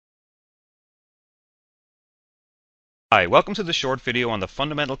Hi, welcome to the short video on the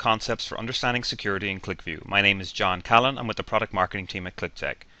fundamental concepts for understanding security in QlikView. My name is John Callan. I'm with the product marketing team at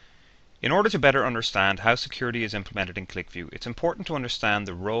QlikTech. In order to better understand how security is implemented in QlikView, it's important to understand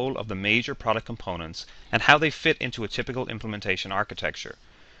the role of the major product components and how they fit into a typical implementation architecture.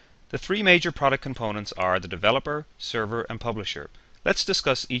 The three major product components are the developer, server, and publisher. Let's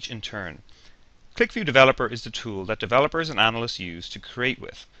discuss each in turn. QlikView Developer is the tool that developers and analysts use to create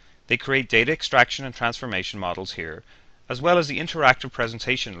with. They create data extraction and transformation models here, as well as the interactive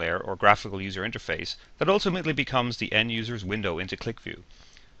presentation layer or graphical user interface that ultimately becomes the end user's window into QlikView.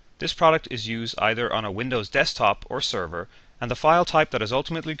 This product is used either on a Windows desktop or server, and the file type that is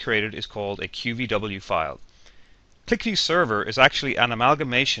ultimately created is called a QVW file. QlikView Server is actually an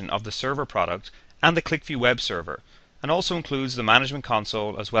amalgamation of the server product and the QlikView web server, and also includes the management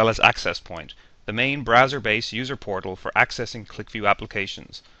console as well as Access Point, the main browser-based user portal for accessing QlikView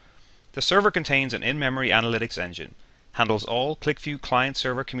applications. The server contains an in-memory analytics engine, handles all QlikView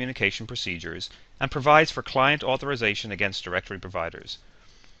client-server communication procedures, and provides for client authorization against directory providers.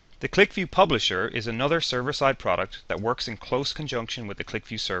 The QlikView Publisher is another server-side product that works in close conjunction with the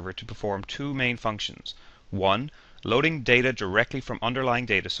QlikView server to perform two main functions. One, loading data directly from underlying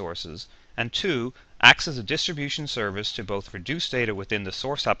data sources, and two, acts as a distribution service to both reduce data within the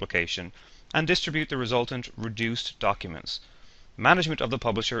source application and distribute the resultant reduced documents. Management of the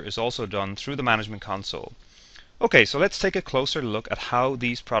publisher is also done through the management console. Okay, so let's take a closer look at how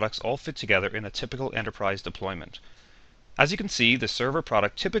these products all fit together in a typical enterprise deployment. As you can see, the server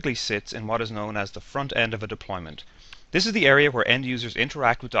product typically sits in what is known as the front end of a deployment. This is the area where end users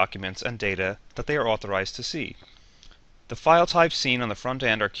interact with documents and data that they are authorized to see. The file types seen on the front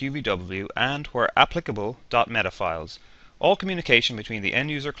end are QVW and, where applicable, .meta files. All communication between the end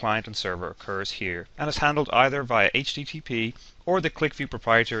user client and server occurs here and is handled either via HTTP or the QlikView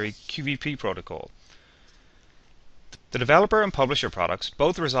proprietary QVP protocol. The developer and publisher products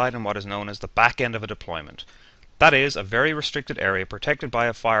both reside in what is known as the back end of a deployment. That is, a very restricted area protected by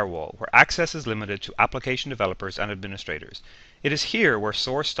a firewall where access is limited to application developers and administrators. It is here where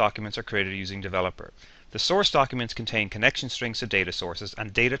source documents are created using developer. The source documents contain connection strings to data sources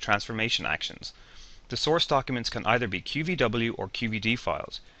and data transformation actions. The source documents can either be QVW or QVD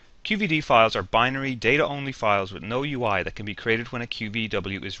files. QVD files are binary, data-only files with no UI that can be created when a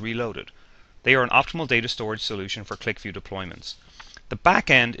QVW is reloaded. They are an optimal data storage solution for QlikView deployments. The back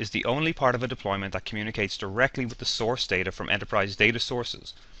end is the only part of a deployment that communicates directly with the source data from enterprise data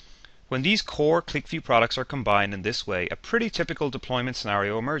sources. When these core QlikView products are combined in this way, a pretty typical deployment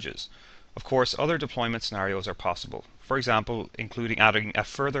scenario emerges. Of course, other deployment scenarios are possible, for example, including adding a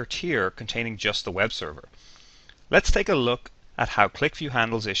further tier containing just the web server. Let's take a look at how QlikView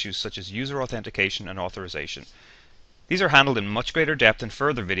handles issues such as user authentication and authorization. These are handled in much greater depth in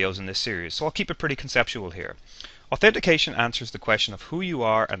further videos in this series, so I'll keep it pretty conceptual here. Authentication answers the question of who you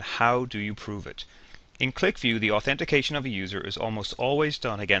are and how do you prove it. In QlikView, the authentication of a user is almost always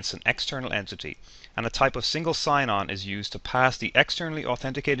done against an external entity, and a type of single sign-on is used to pass the externally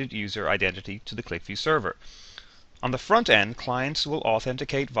authenticated user identity to the QlikView server. On the front end, clients will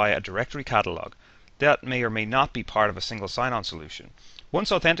authenticate via a directory catalog. That may or may not be part of a single sign-on solution. Once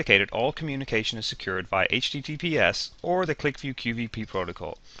authenticated, all communication is secured via HTTPS or the QlikView QVP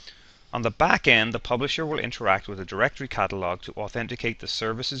protocol. On the back end, the publisher will interact with a directory catalog to authenticate the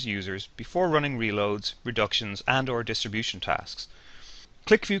service's users before running reloads, reductions, and/or distribution tasks.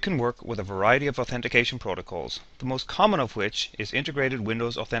 QlikView can work with a variety of authentication protocols, the most common of which is integrated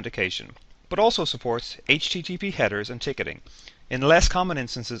Windows authentication, but also supports HTTP headers and ticketing. In less common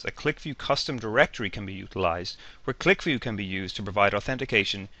instances, a QlikView custom directory can be utilized, where QlikView can be used to provide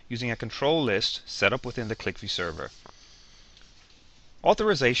authentication using a control list set up within the QlikView server.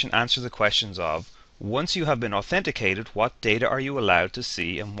 Authorization answers the questions of, once you have been authenticated, what data are you allowed to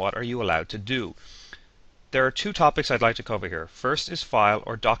see and what are you allowed to do? There are two topics I'd like to cover here. First is file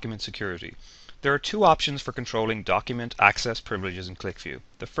or document security. There are two options for controlling document access privileges in QlikView.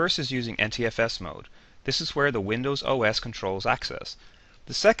 The first is using NTFS mode. This is where the Windows OS controls access.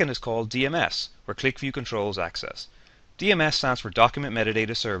 The second is called DMS, where QlikView controls access. DMS stands for Document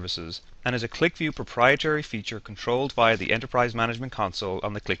Metadata Services and is a QlikView proprietary feature controlled via the Enterprise Management Console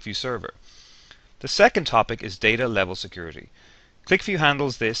on the QlikView server. The second topic is data level security. QlikView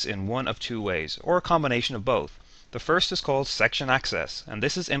handles this in one of two ways, or a combination of both. The first is called section access, and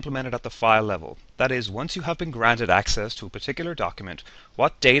this is implemented at the file level. That is, once you have been granted access to a particular document,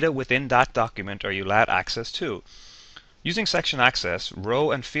 what data within that document are you allowed access to? Using section access,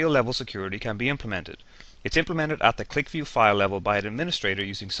 row and field level security can be implemented. It's implemented at the QlikView file level by an administrator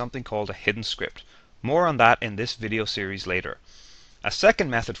using something called a hidden script. More on that in this video series later. A second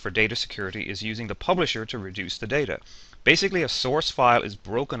method for data security is using the publisher to reduce the data. Basically, a source file is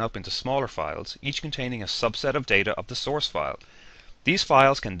broken up into smaller files, each containing a subset of data of the source file. These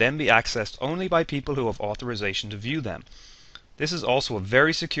files can then be accessed only by people who have authorization to view them. This is also a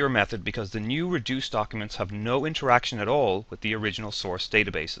very secure method because the new reduced documents have no interaction at all with the original source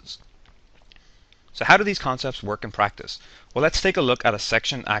databases. So how do these concepts work in practice? Well, let's take a look at a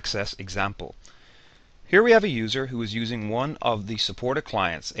section access example. Here we have a user who is using one of the supported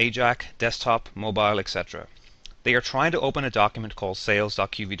clients, Ajax, desktop, mobile, etc. They are trying to open a document called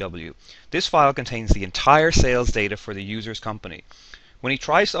sales.qvw. This file contains the entire sales data for the user's company. When he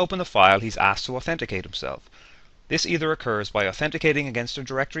tries to open the file, he's asked to authenticate himself. This either occurs by authenticating against a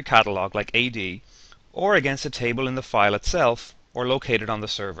directory catalog like AD, or against a table in the file itself, or located on the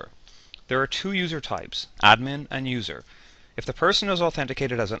server. There are two user types, admin and user. If the person is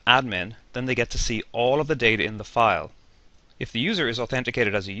authenticated as an admin, then they get to see all of the data in the file. If the user is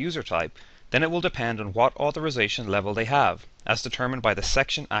authenticated as a user type, then it will depend on what authorization level they have, as determined by the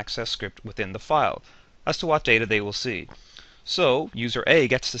section access script within the file, as to what data they will see. So, user A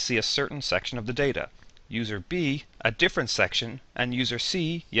gets to see a certain section of the data, user B a different section, and user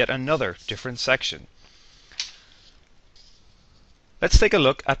C yet another different section. Let's take a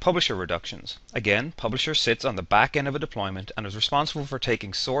look at publisher reductions. Again, publisher sits on the back end of a deployment and is responsible for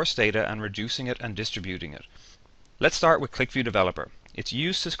taking source data and reducing it and distributing it. Let's start with QlikView Developer. It's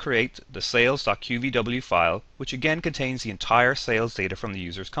used to create the sales.qvw file, which again contains the entire sales data from the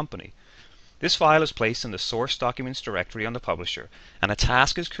user's company. This file is placed in the source documents directory on the publisher, and a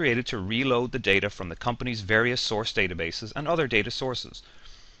task is created to reload the data from the company's various source databases and other data sources.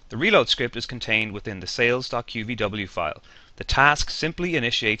 The reload script is contained within the sales.qvw file. The task simply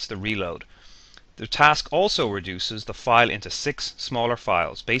initiates the reload. The task also reduces the file into 6 smaller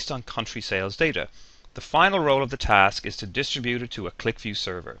files based on country sales data. The final role of the task is to distribute it to a QlikView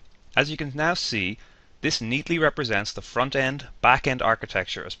server. As you can now see, this neatly represents the front-end, back-end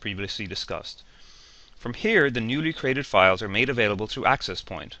architecture as previously discussed. From here, the newly created files are made available through Access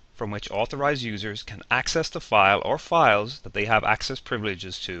Point, from which authorized users can access the file or files that they have access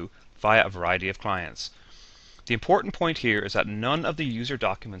privileges to via a variety of clients. The important point here is that none of the user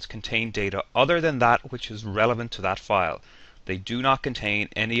documents contain data other than that which is relevant to that file. They do not contain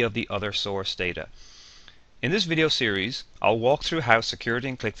any of the other source data. In this video series, I'll walk through how security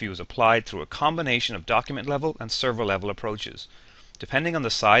in QlikView is applied through a combination of document level and server level approaches. Depending on the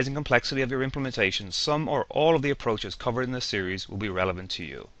size and complexity of your implementation, some or all of the approaches covered in this series will be relevant to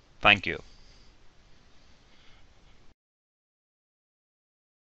you. Thank you.